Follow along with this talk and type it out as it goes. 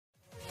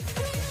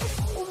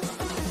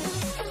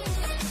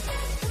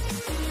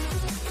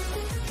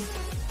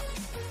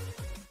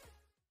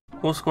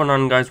What's going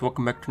on, guys?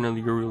 Welcome back to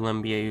another Real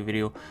NBA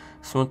video.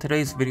 So in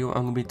today's video,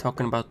 I'm going to be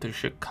talking about the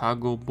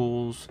Chicago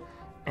Bulls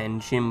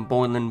and Jim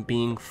Boylen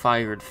being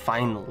fired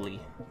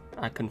finally.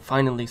 I can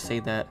finally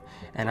say that,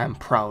 and I'm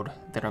proud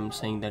that I'm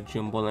saying that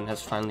Jim Boylen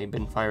has finally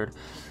been fired.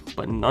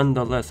 But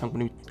nonetheless, I'm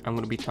going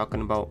to be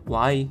talking about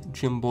why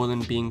Jim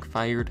Boylen being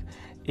fired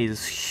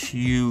is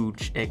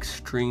huge,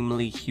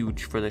 extremely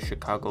huge for the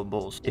Chicago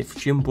Bulls. If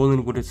Jim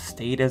Boylen would have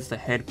stayed as the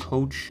head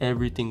coach,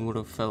 everything would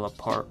have fell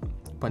apart.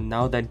 But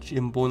now that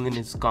Jim Boylen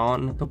is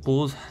gone, the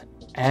Bulls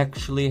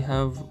actually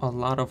have a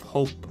lot of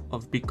hope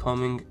of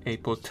becoming a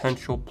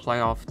potential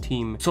playoff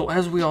team. So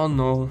as we all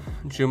know,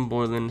 Jim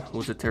Boylen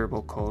was a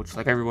terrible coach.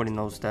 Like, everybody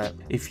knows that.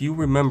 If you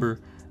remember,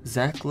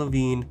 Zach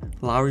LaVine,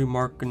 Lauri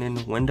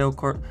Markkanen, Wendell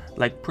Carter,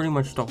 like pretty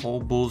much the whole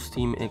Bulls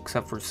team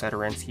except for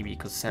Satoransky,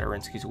 because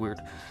Satoransky's weird.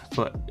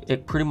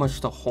 But pretty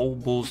much the whole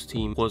Bulls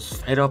team was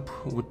fed up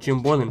with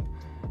Jim Boylen.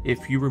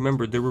 If you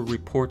remember, there were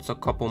reports a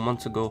couple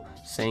months ago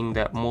saying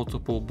that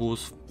multiple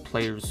Bulls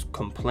players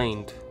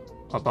complained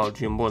about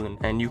Jim Boylen,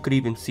 and you could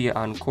even see it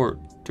on court.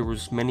 There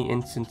was many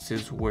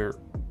instances where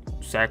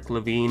Zach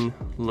LaVine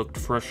looked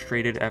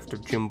frustrated after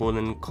Jim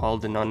Boylen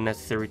called an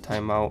unnecessary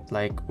timeout,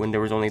 like when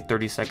there was only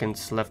 30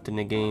 seconds left in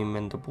the game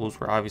and the Bulls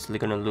were obviously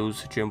going to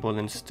lose. Jim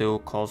Boylen still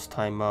calls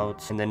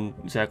timeouts, and then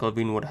Zach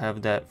LaVine would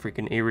have that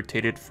freaking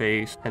irritated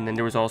face. And then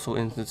there was also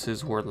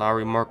instances where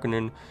Lauri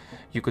Markkanen,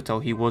 you could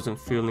tell he wasn't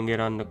feeling it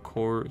on the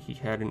court. He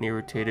had an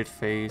irritated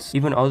face.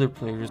 Even other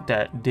players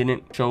that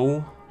didn't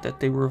show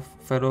that they were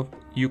fed up,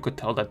 you could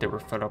tell that they were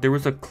fed up. There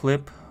was a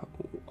clip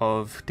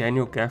of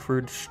Daniel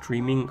Gafford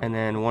streaming, and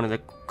then one of the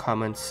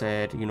comments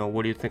said, you know,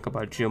 what do you think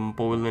about Jim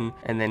Boylen?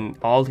 And then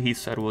all he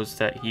said was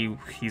that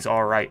he's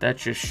all right. That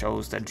just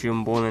shows that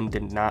Jim Boylen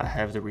did not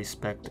have the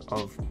respect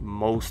of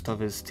most of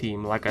his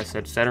team. Like I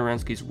said,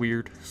 Satoransky's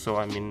weird, so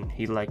I mean,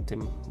 he liked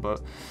him,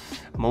 but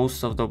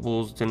most of the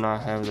Bulls did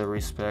not have the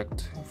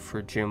respect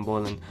for Jim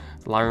Boylen.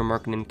 Lauri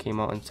Markkanen came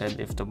out and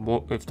said if the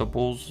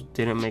Bulls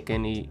didn't make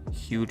any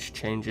huge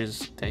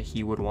changes, that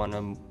he would want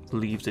to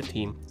leave the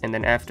team. And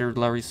then after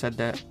Lauri said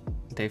that,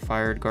 they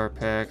fired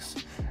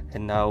Garpax,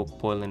 and now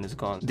Boylen is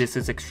gone. This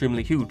is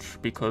extremely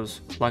huge because,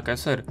 like I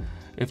said,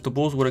 if the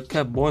Bulls would have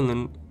kept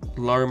Boylen,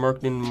 Lauri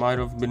Markkanen might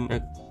have been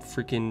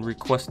freaking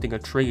requesting a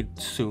trade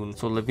soon.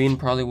 So LaVine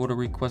probably would have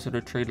requested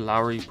a trade.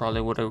 Lauri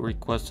probably would have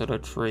requested a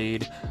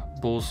trade.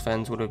 Bulls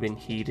fans would have been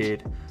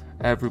heated.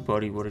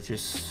 Everybody would have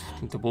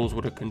the Bulls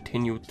would have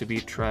continued to be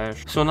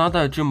trash. So now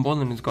that Jim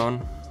Boylen is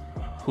gone,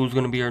 who's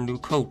going to be our new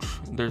coach?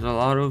 There's a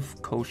lot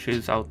of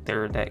coaches out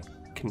there that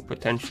can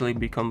potentially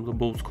become the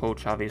Bulls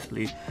coach.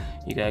 Obviously,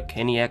 you got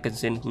Kenny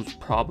Atkinson, who's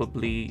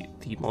probably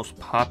the most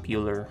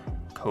popular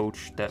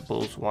coach that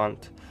Bulls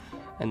want.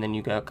 And then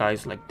you got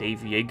guys like Dave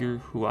Yeager,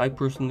 who I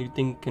personally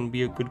think can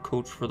be a good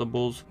coach for the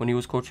Bulls. When he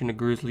was coaching the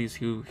Grizzlies,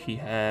 he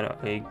had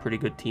a pretty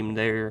good team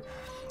there.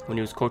 When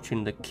he was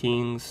coaching the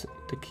Kings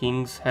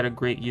had a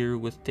great year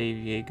with Dave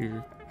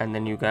Yeager. And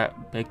then you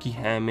got Becky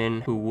Hammon,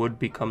 who would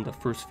become the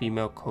first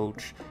female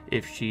coach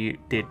if she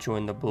did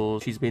join the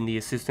Bulls. She's been the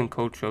assistant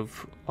coach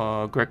of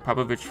Greg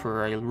Popovich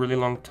for a really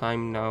long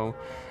time now.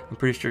 I'm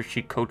pretty sure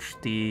she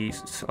coached the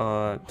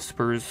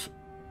Spurs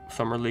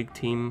Summer League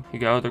team. You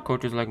got other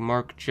coaches like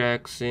Mark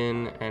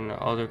Jackson and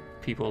other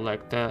people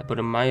like that. But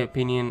in my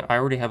opinion, I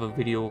already have a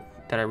video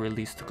that I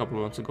released a couple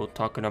months ago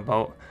talking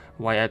about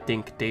why I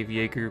think Dave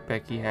Yeager,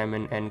 Becky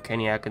Hammon, and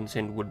Kenny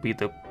Atkinson would be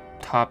the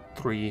top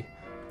 3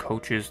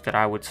 coaches that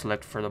I would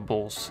select for the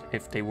Bulls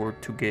if they were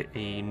to get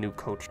a new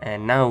coach.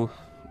 And now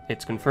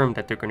it's confirmed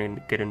that they're going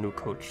to get a new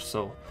coach.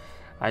 So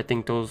I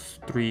think those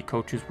 3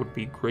 coaches would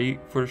be great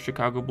for the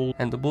Chicago Bulls.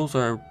 And the Bulls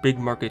are a big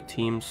market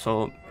team,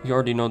 so you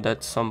already know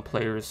that some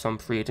players, some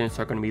free agents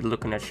are going to be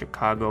looking at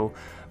Chicago.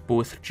 But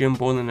with Jim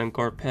Boylen and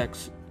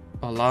Garpax,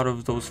 a lot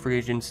of those free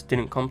agents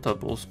didn't come to the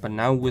Bulls. But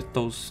now with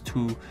those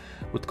 2,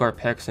 with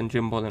Garpax and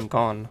Jim Boylen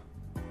gone,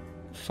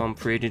 some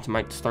free agents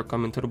might start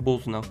coming to the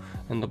Bulls now,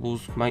 and the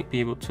Bulls might be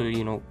able to,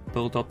 you know,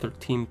 build up their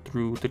team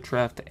through the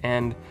draft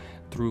and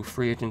through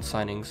free agent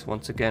signings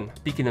once again.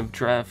 Speaking of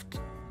draft,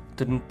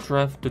 the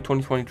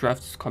 2020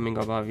 draft is coming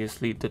up.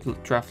 Obviously, the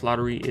draft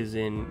lottery is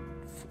in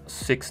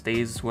 6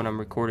 days when I'm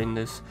recording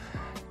this,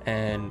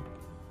 and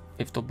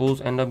if the Bulls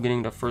end up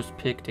getting the first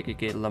pick, they could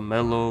get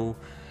LaMelo,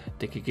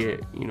 they could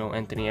get, you know,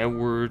 Anthony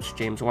Edwards,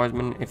 James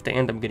Wiseman. If they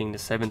end up getting the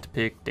 7th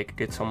pick, they could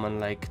get someone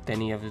like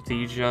Denny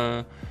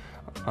Avdija,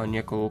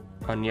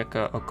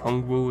 Onyeka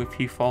Okongwu if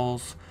he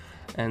falls,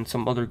 and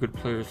some other good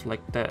players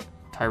like that.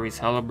 Tyrese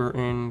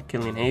Halliburton,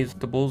 Killian Hayes.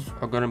 The Bulls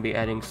are going to be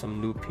adding some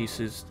new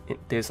pieces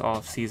this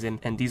offseason,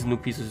 and these new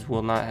pieces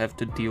will not have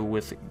to deal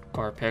with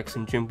Garpax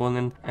and Jim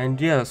Boylen. And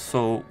yeah,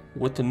 so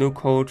with the new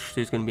coach,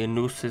 there's going to be a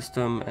new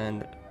system,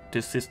 and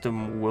this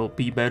system will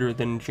be better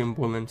than Jim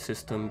Boylen's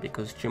system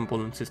because Jim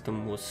Boylen's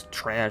system was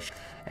trash.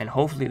 And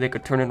hopefully they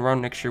could turn it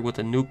around next year with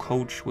a new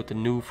coach, with a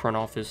new front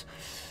office.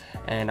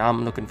 And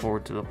I'm looking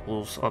forward to the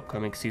Bulls'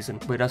 upcoming season.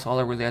 But that's all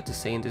I really had to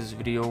say in this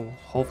video.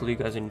 Hopefully you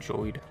guys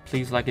enjoyed.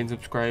 Please like and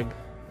subscribe,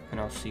 and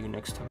I'll see you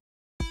next time.